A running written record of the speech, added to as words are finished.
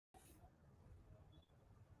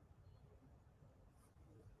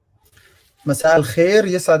مساء الخير،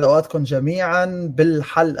 يسعد اوقاتكم جميعا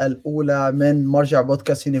بالحلقه الاولى من مرجع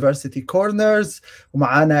بودكاست يونيفرسيتي كورنرز،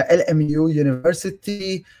 ومعانا LMU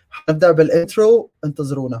يونيفرسيتي. هنبدا بالانترو،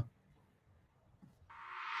 انتظرونا.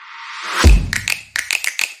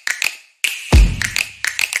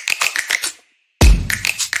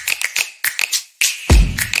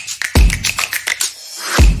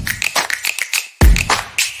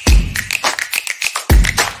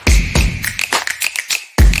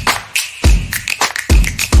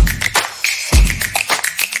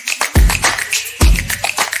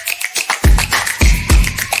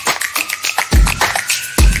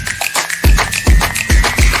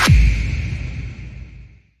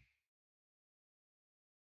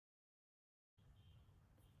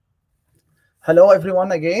 Hello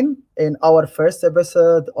everyone again in our first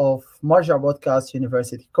episode of Marja Podcast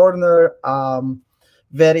University Corner.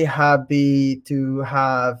 Very happy to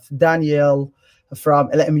have Daniel from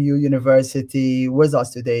LMU University with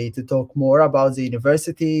us today to talk more about the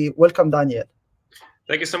university. Welcome, Daniel.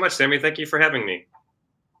 Thank you so much, Sammy. Thank you for having me.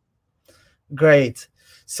 Great.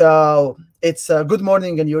 So it's a good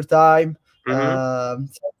morning in your time.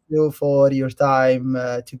 Thank you for your time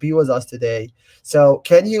to be with us today. So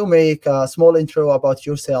can you make a small intro about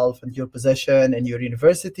yourself and your position in your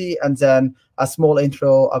university, and then a small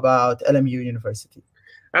intro about LMU University?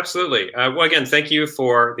 Absolutely. Well, again, thank you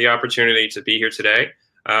for the opportunity to be here today.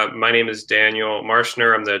 My name is Daniel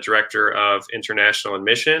Marshner. I'm the Director of International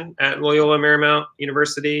Admission at Loyola Marymount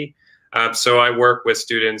University. So I work with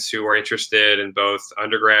students who are interested in both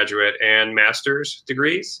undergraduate and master's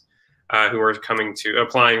degrees who are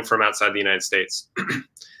applying from outside the United States.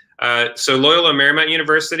 So Loyola Marymount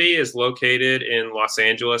University is located in Los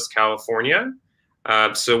Angeles, California.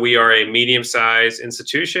 So we are a medium-sized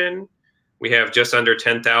institution. We have just under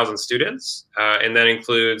 10,000 students, and that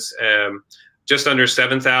includes just under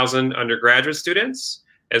 7,000 undergraduate students,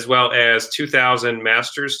 as well as 2,000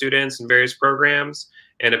 master's students in various programs,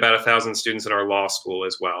 and about 1,000 students in our law school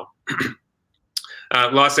as well.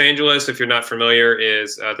 Los Angeles, if you're not familiar,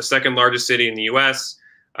 is the second largest city in the US.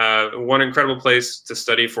 One incredible place to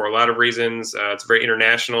study for a lot of reasons. It's a very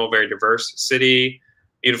international, very diverse city,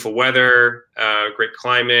 beautiful weather, great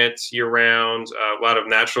climate year-round, a lot of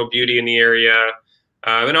natural beauty in the area,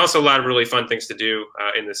 and also a lot of really fun things to do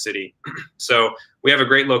in the city. So we have a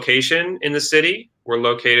great location in the city. We're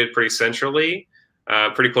located pretty centrally,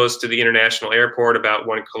 pretty close to the international airport, about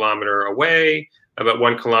 1 kilometer away, about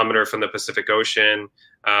 1 kilometer from the Pacific Ocean.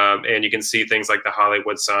 And you can see things like the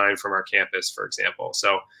Hollywood sign from our campus, for example.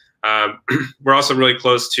 So we're also really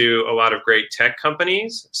close to a lot of great tech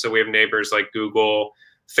companies. So we have neighbors like Google,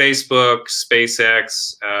 Facebook,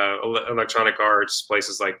 SpaceX, Electronic Arts,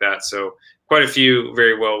 places like that. So quite a few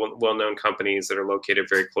very well-known companies that are located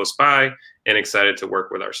very close by, and excited to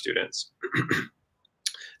work with our students.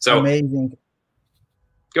 So amazing.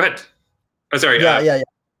 Go ahead. Oh, sorry.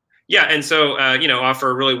 Yeah, and so,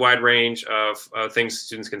 offer a really wide range of things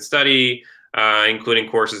students can study, including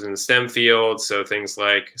courses in the STEM field, so things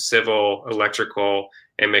like civil, electrical,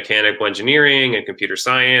 and mechanical engineering and computer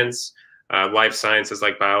science, life sciences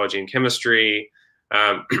like biology and chemistry,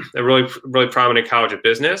 a really prominent college of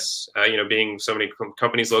business, being so many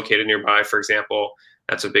companies located nearby, for example,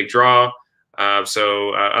 that's a big draw.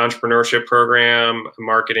 So entrepreneurship program,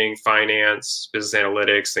 marketing, finance, business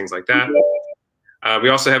analytics, things like that. We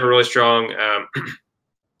also have a really strong,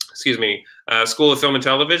 School of Film and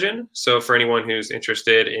Television. So for anyone who's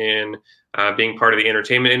interested in being part of the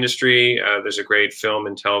entertainment industry, there's a great film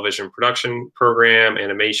and television production program,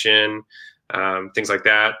 animation, things like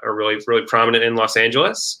that are really prominent in Los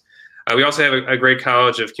Angeles. We also have a great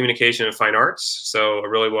College of Communication and Fine Arts. So a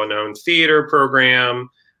really well-known theater program,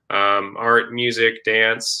 art, music,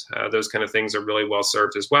 dance, those kind of things are really well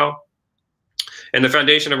served as well. And the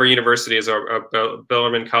foundation of our university is our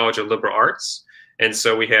Bellarmine College of Liberal Arts. And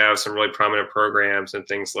so we have some really prominent programs in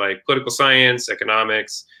things like political science,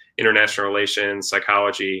 economics, international relations,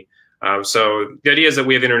 psychology. So the idea is that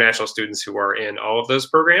we have international students who are in all of those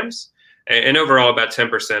programs. And overall, about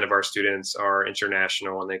 10% of our students are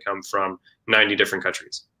international, and they come from 90 different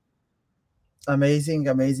countries. Amazing,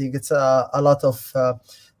 amazing. It's a lot of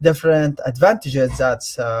different advantages that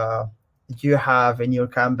you have in your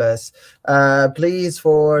campus. Please,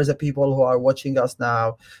 for the people who are watching us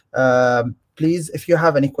now, please, if you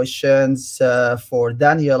have any questions for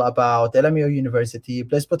Daniel about LMU University,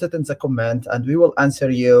 please put it in the comment, and we will answer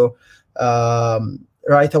you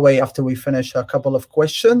right away after we finish a couple of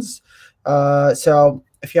questions. So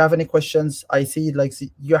if you have any questions, I see like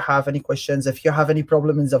you have any questions. If you have any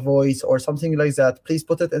problem in the voice or something like that, please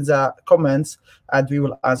put it in the comments and we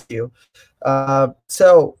will answer you.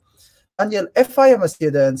 So Daniel, if I am a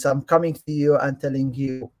student, I'm coming to you and telling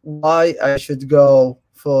you why I should go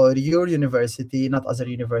for your university, not other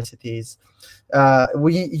universities.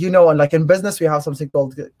 Like in business, we have something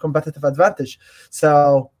called competitive advantage.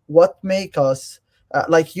 So what make us,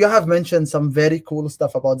 like you have mentioned some very cool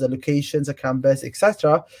stuff about the locations, the campus,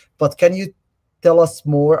 etc. But can you tell us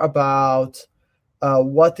more about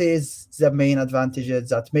what is the main advantages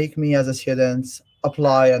that make me as a student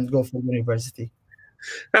apply and go for university?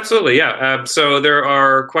 Absolutely, yeah. So there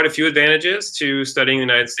are quite a few advantages to studying in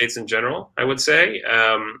the United States in general, I would say,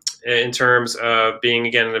 in terms of being,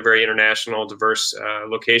 again, in a very international, diverse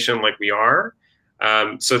location like we are.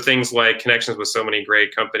 So things like connections with so many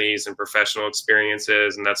great companies and professional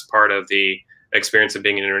experiences, and that's part of the experience of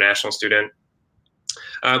being an international student.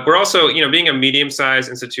 We're also, being a medium-sized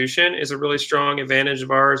institution is a really strong advantage of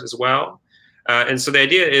ours as well. And so the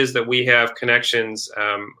idea is that we have connections,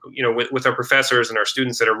 with our professors and our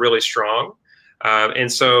students that are really strong. And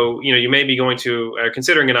so, you may be going to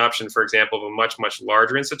considering an option, for example, of a much, much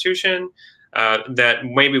larger institution that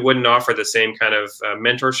maybe wouldn't offer the same kind of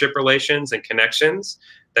mentorship relations and connections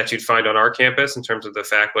that you'd find on our campus in terms of the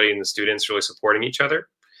faculty and the students really supporting each other.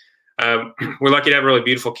 We're lucky to have a really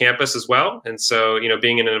beautiful campus as well. And so,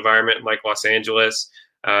 being in an environment like Los Angeles,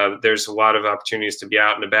 there's a lot of opportunities to be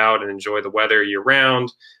out and about and enjoy the weather year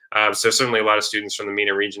round. So certainly a lot of students from the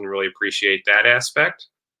MENA region really appreciate that aspect.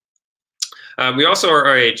 We also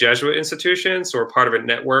are a Jesuit institution, so we're part of a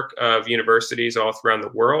network of universities all around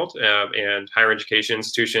the world and higher education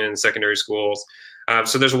institutions, secondary schools.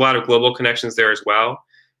 So there's a lot of global connections there as well.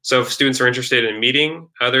 So if students are interested in meeting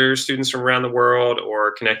other students from around the world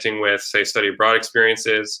or connecting with, say, study abroad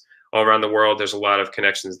experiences all around the world, there's a lot of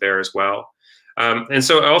connections there as well. And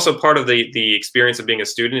so also part of the experience of being a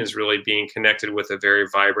student is really being connected with a very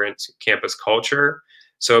vibrant campus culture.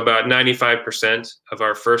 So about 95% of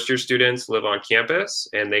our first-year students live on campus,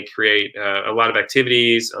 and they create a lot of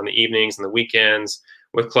activities on the evenings and the weekends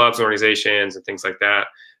with clubs and organizations and things like that.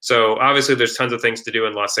 So obviously there's tons of things to do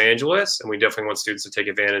in Los Angeles, and we definitely want students to take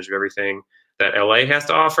advantage of everything that LA has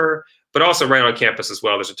to offer. But also right on campus as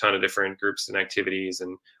well, there's a ton of different groups and activities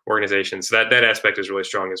and organizations. So that aspect is really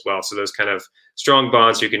strong as well. So those kind of strong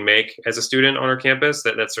bonds you can make as a student on our campus,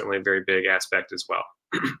 that's certainly a very big aspect as well.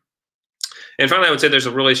 And finally, I would say there's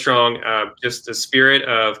a really strong just the spirit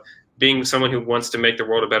of being someone who wants to make the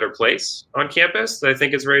world a better place on campus that I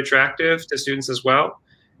think is very attractive to students as well.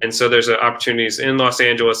 And so there's opportunities in Los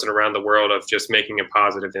Angeles and around the world of just making a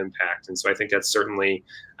positive impact. And so I think that's certainly,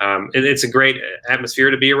 it's a great atmosphere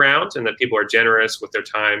to be around, and that people are generous with their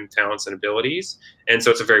time, talents, and abilities. And so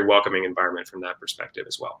it's a very welcoming environment from that perspective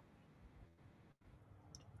as well.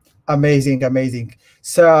 Amazing, amazing.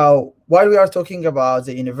 So while we are talking about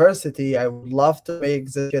the university, I would love to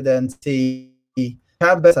make the students see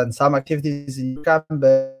campus and some activities in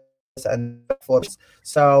campus and forth.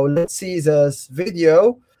 So let's see this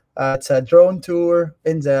video. It's a drone tour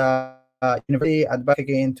in the university, and back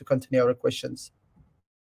again to continue our questions.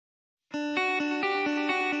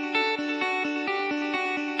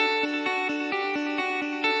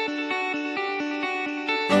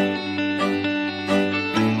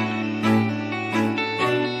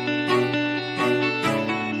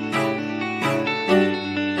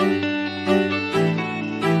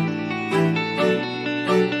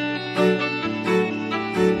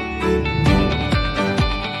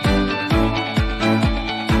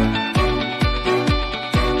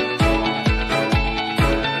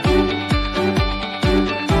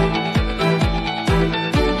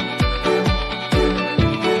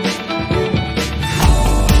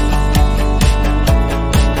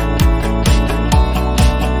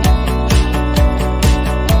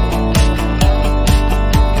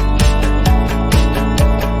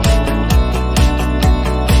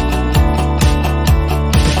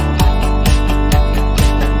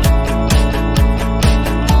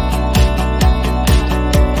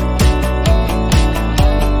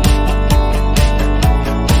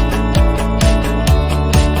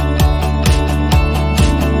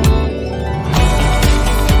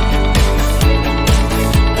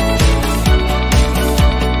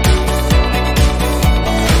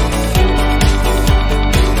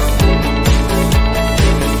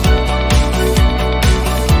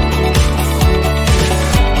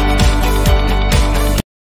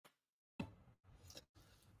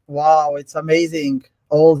 Wow, it's amazing.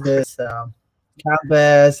 All this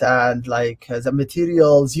campus and like the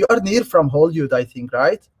materials. You are near from Hollywood, I think,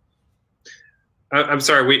 right? I'm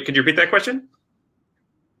sorry, could you repeat that question?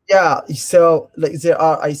 Yeah, so like there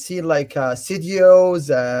are, I see like studios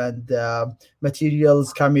and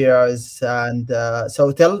materials, cameras, and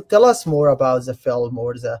so tell us more about the film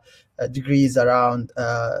or degrees around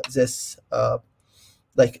this,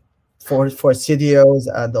 like for studios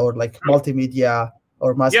and or like multimedia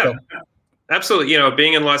or mass Yeah, film? absolutely. You know,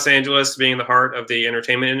 being in Los Angeles, being in the heart of the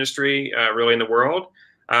entertainment industry, really in the world,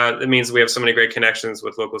 it means we have so many great connections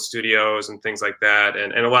with local studios and things like that,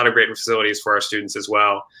 and a lot of great facilities for our students as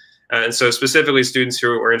well. And so specifically students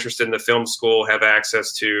who are interested in the film school have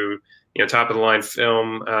access to, you know, top of the line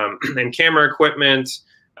film and camera equipment,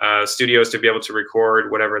 studios to be able to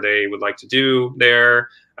record whatever they would like to do there.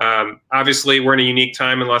 Obviously, we're in a unique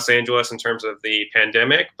time in Los Angeles in terms of the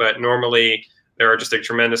pandemic, but normally there are just a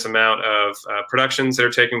tremendous amount of productions that are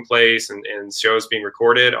taking place and shows being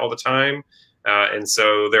recorded all the time. And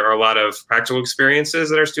so there are a lot of practical experiences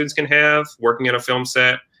that our students can have working in a film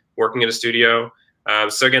set, working in a studio.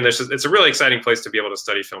 So again, it's a really exciting place to be able to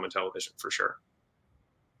study film and television for sure.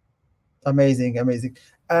 Amazing, amazing.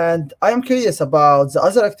 And I am curious about the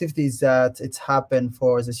other activities that it's happened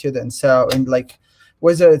for the students. So in like,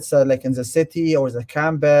 whether it's like in the city or the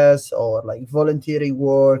campus or like volunteering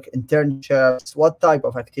work, internships, what type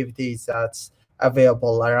of activities that's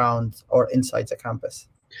available around or inside the campus?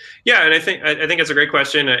 Yeah, and I think it's a great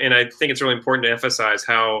question, and I think it's really important to emphasize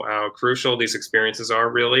how crucial these experiences are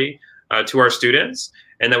really to our students,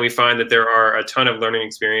 and that we find that there are a ton of learning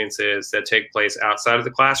experiences that take place outside of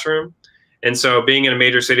the classroom. And so being in a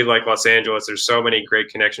major city like Los Angeles, there's so many great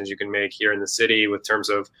connections you can make here in the city with terms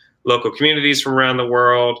of local communities from around the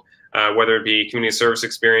world, whether it be community service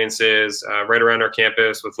experiences right around our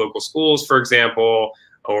campus with local schools, for example,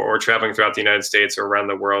 or traveling throughout the United States or around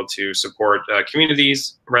the world to support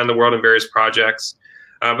communities around the world in various projects.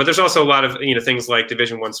 But there's also a lot of things like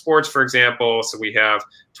Division I sports, for example. So we have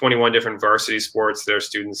 21 different varsity sports that our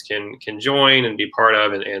students can join and be part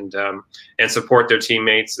of, and support their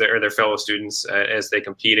teammates, their fellow students as they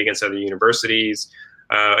compete against other universities.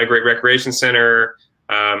 A great recreation center,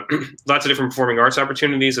 lots of different performing arts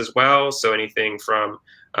opportunities as well. So anything from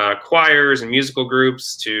choirs and musical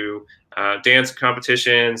groups to dance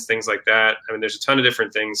competitions, things like that. I mean, there's a ton of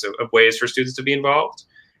different things of ways for students to be involved.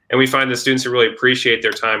 And we find the students who really appreciate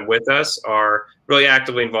their time with us are really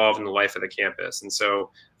actively involved in the life of the campus. And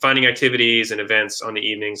so finding activities and events on the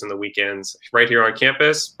evenings and the weekends right here on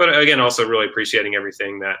campus, but again, also really appreciating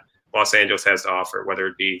everything that Los Angeles has to offer, whether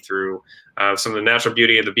it be through some of the natural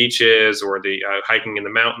beauty of the beaches or the hiking in the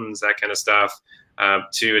mountains, that kind of stuff,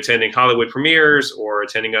 to attending Hollywood premieres or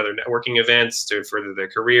attending other networking events to further their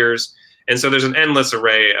careers. And so there's an endless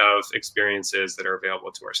array of experiences that are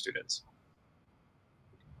available to our students.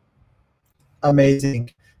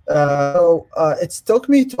 Amazing. It's took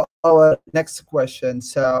me to our next question.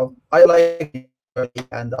 So I like,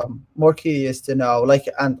 and I'm more curious to know, like,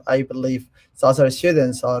 and I believe the other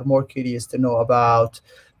students are more curious to know about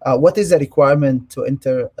what is the requirement to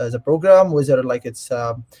enter the program, whether like it's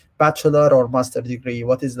a bachelor or master degree.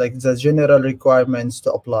 What is like the general requirements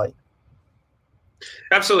to apply?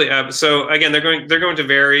 Absolutely. So again, they're going to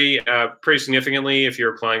vary pretty significantly if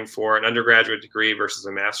you're applying for an undergraduate degree versus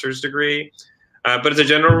a master's degree. But as a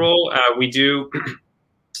general rule,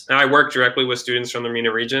 I work directly with students from the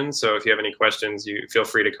MENA region. So if you have any questions, you feel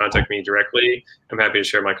free to contact me directly. I'm happy to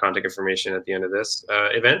share my contact information at the end of this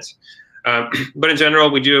event. But in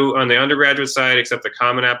general, we do on the undergraduate side accept the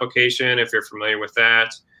common application if you're familiar with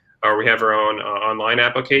that, or we have our own online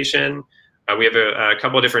application. We have a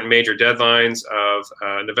couple of different major deadlines of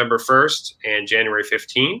November 1st and January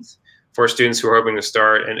 15th for students who are hoping to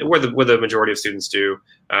start, and where the majority of students do,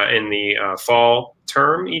 in the fall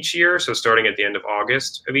term each year, so starting at the end of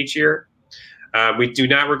August of each year. We do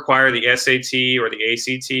not require the SAT or the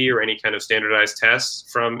ACT or any kind of standardized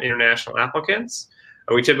tests from international applicants.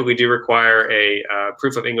 We typically do require a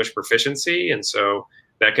proof of English proficiency, and so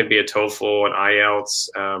that can be a TOEFL, an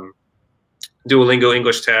IELTS, Duolingo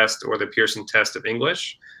English test, or the Pearson test of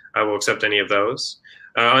English. We'll accept any of those.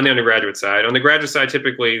 On the undergraduate side. On the graduate side,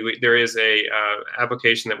 typically there is a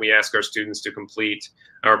application that we ask our students to complete,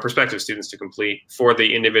 our prospective students to complete for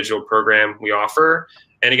the individual program we offer.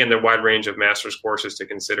 And again, there are a wide range of master's courses to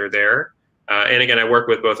consider there. And again, I work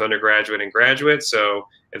with both undergraduate and graduate. So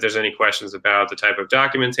if there's any questions about the type of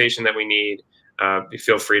documentation that we need,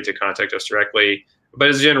 feel free to contact us directly. But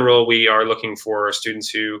as a general, we are looking for students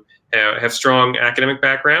who have strong academic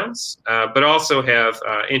backgrounds, but also have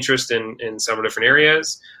interest in several different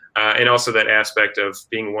areas, and also that aspect of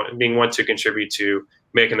being one to contribute to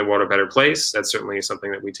making the world a better place. That's certainly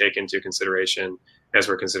something that we take into consideration as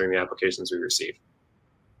we're considering the applications we receive.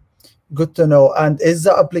 Good to know. And is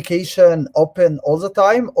the application open all the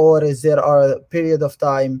time, or is there a period of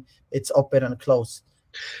time it's open and closed?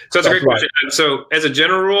 So that's a great question. So as a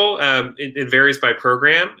general rule, it varies by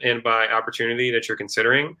program and by opportunity that you're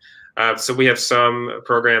considering. So we have some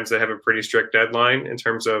programs that have a pretty strict deadline in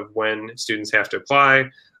terms of when students have to apply,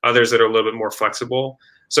 others that are a little bit more flexible.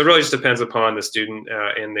 So it really just depends upon the student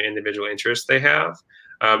and the individual interests they have.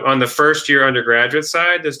 On the first year undergraduate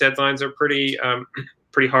side, those deadlines are pretty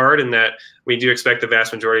hard in that we do expect the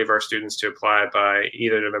vast majority of our students to apply by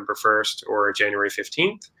either November 1st or January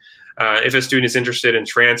 15th. If a student is interested in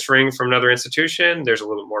transferring from another institution, there's a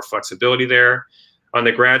little bit more flexibility there. On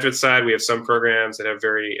the graduate side, we have some programs that have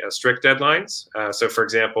very strict deadlines. So for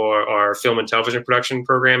example, our film and television production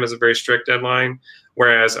program has a very strict deadline,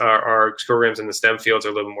 whereas our programs in the STEM fields are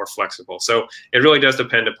a little more flexible. So it really does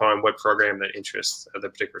depend upon what program that interests the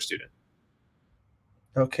particular student.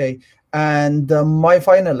 Okay. And my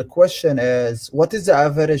final question is, what is the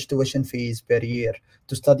average tuition fees per year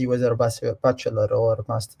to study whether bachelor or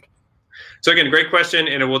master? So again, great question,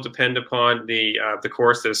 and it will depend upon the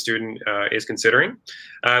course that a student is considering.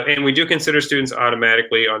 And we do consider students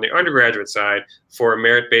automatically on the undergraduate side for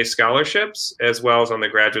merit-based scholarships, as well as on the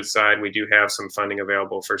graduate side, we do have some funding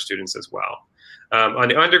available for students as well. On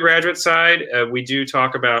the undergraduate side, we do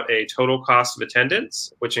talk about a total cost of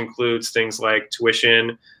attendance, which includes things like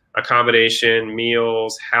tuition, accommodation,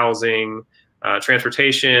 meals, housing,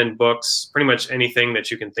 transportation, books, pretty much anything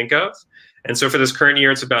that you can think of. And so for this current year,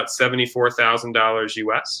 it's about $74,000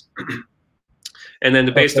 US. And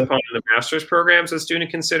then based upon the master's programs the student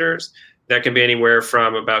considers, that can be anywhere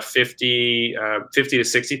from about $50,000 to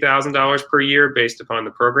 $60,000 per year based upon the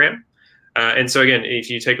program. And so again, if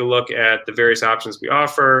you take a look at the various options we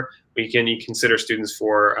offer, you consider students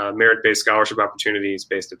for merit-based scholarship opportunities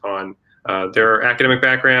based upon their academic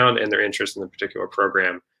background and their interest in the particular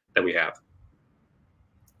program that we have.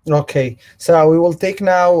 Okay, so we will take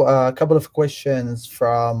now a couple of questions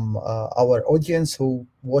from our audience who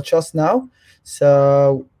watch us now.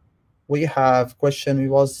 So we have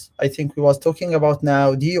question I think we was talking about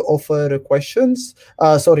now. Do you offer questions?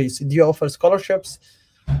 Sorry, so do you offer scholarships?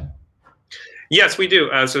 Yes, we do.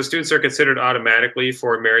 So students are considered automatically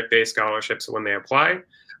for merit-based scholarships when they apply.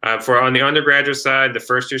 On the undergraduate side, the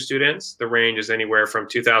first-year students, the range is anywhere from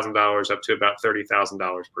 $2,000 up to about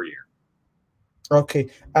 $30,000 per year. Okay,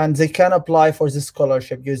 and they can apply for this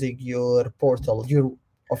scholarship using your portal, your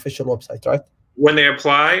official website, right? When they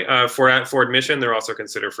apply for admission, they're also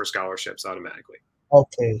considered for scholarships automatically.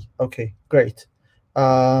 Okay, great.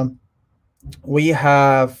 We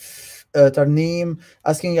have Tarneem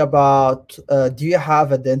asking about, do you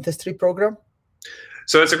have a dentistry program?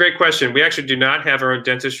 So it's a great question. We actually do not have our own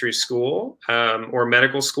dentistry school or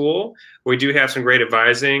medical school. We do have some great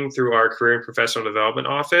advising through our Career and Professional Development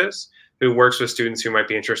Office, who works with students who might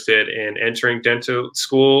be interested in entering dental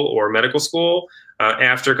school or medical school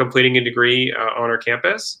after completing a degree on our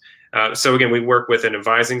campus. So again, we work with an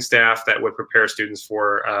advising staff that would prepare students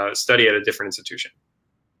for study at a different institution.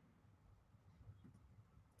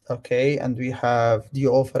 Okay, and we have, do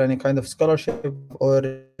you offer any kind of scholarship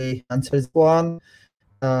or answers one?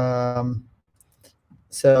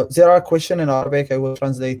 So there are questions in Arabic, I will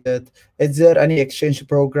translate it. Is there any exchange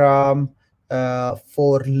program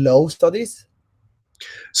for law studies?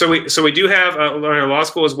 So we do have our law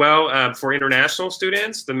school as well for international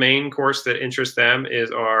students. The main course that interests them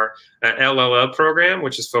is our LLL program,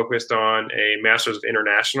 which is focused on a Master's of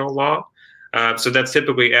International Law. So that's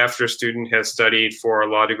typically after a student has studied for a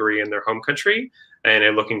law degree in their home country and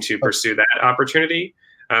are looking to pursue that opportunity.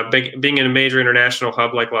 Being in a major international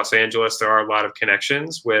hub like Los Angeles, there are a lot of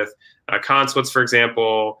connections with consulates, for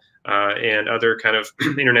example, and other kind of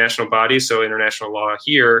international bodies. So international law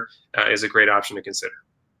here is a great option to consider.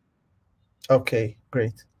 Okay,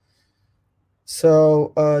 great.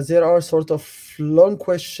 So there are sort of long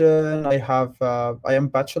question. I am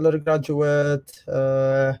bachelor graduate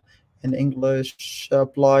in English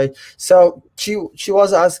apply. So she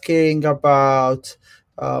was asking about,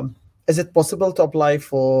 is it possible to apply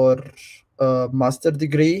for a master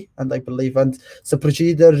degree? And I believe, and the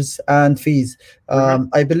procedures and fees.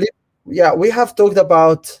 I believe, yeah, we have talked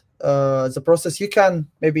about the process. You can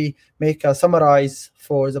maybe make a summarize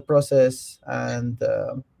for the process and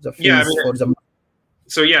the fees for the.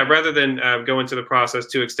 So yeah, rather than go into the process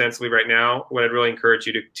too extensively right now, what I'd really encourage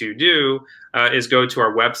you to do is go to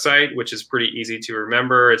our website, which is pretty easy to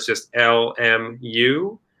remember. It's just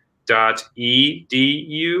lmu.edu.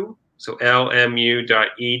 So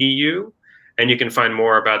lmu.edu. And you can find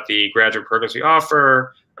more about the graduate programs we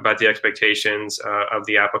offer, about the expectations of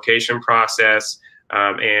the application process,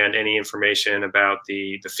 and any information about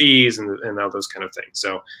the fees and all those kind of things.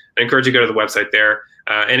 So I encourage you to go to the website there.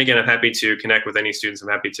 And again, I'm happy to connect with any students. I'm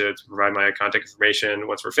happy to provide my contact information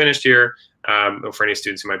once we're finished here, or for any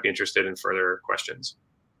students who might be interested in further questions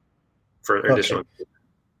for additional.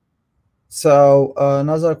 So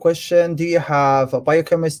another question: do you have a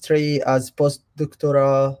biochemistry as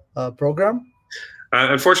postdoctoral program?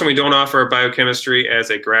 Unfortunately, we don't offer biochemistry as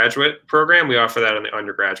a graduate program. We offer that on the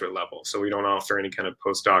undergraduate level. So we don't offer any kind of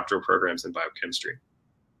postdoctoral programs in biochemistry.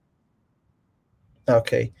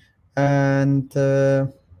 Okay. And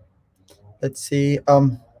let's see.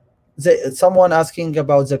 Someone asking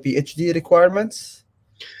about the PhD requirements.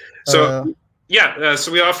 So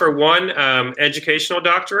so we offer one educational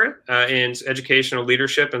doctorate in educational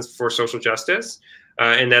leadership and for social justice,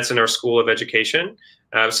 and that's in our School of Education.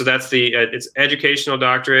 So that's the it's educational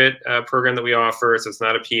doctorate program that we offer. So it's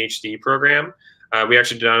not a PhD program. We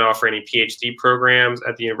actually do not offer any PhD programs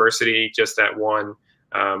at the university, just that one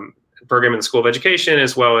program in the School of Education,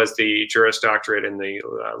 as well as the Juris Doctorate in the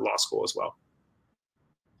law school as well.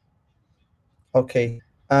 Okay.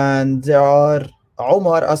 And there are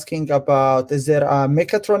Omar asking about, is there a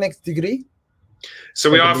mechatronics degree?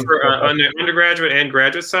 So we offer on the undergraduate and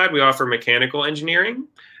graduate side, we offer mechanical engineering.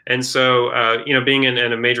 And so, being in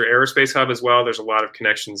a major aerospace hub as well, there's a lot of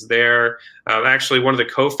connections there. Actually, one of the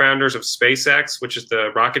co-founders of SpaceX, which is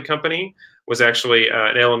the rocket company, was actually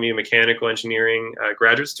an LMU mechanical engineering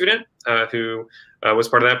graduate student who was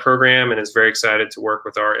part of that program and is very excited to work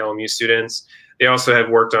with our LMU students. They also have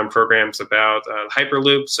worked on programs about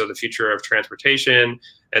Hyperloop, so the future of transportation,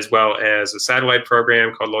 as well as a satellite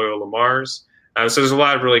program called Loyola Mars. So there's a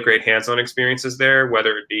lot of really great hands-on experiences there,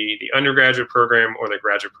 whether it be the undergraduate program or the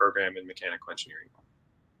graduate program in mechanical engineering.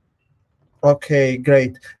 Okay,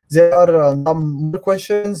 great. There are some more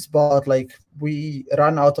questions, but we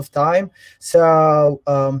ran out of time. So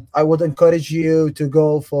I would encourage you to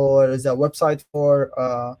go for the website for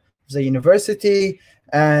the university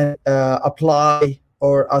and apply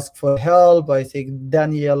or ask for help. I think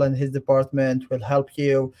Daniel and his department will help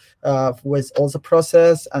you with all the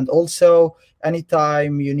process. And also,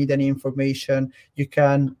 anytime you need any information, you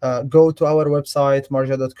can go to our website,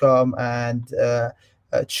 marja.com, and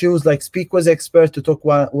choose speak with expert to talk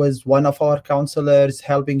with one of our counselors,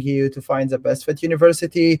 helping you to find the best fit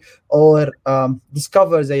university or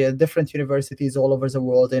discover the different universities all over the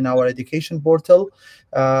world in our education portal.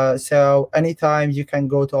 So anytime you can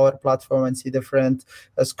go to our platform and see different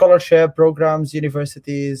scholarship programs,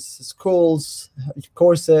 universities, schools,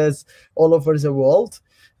 courses all over the world.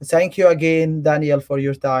 Thank you again, Daniel, for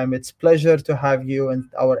your time. It's a pleasure to have you in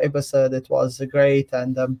our episode. It was great,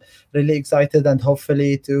 and I'm really excited and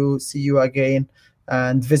hopefully to see you again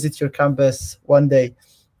and visit your campus one day.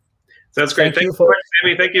 That's great. Thank you so much,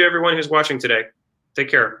 Sammy. Thank you, everyone who's watching today. Take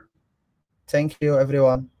care. Thank you,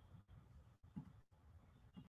 everyone.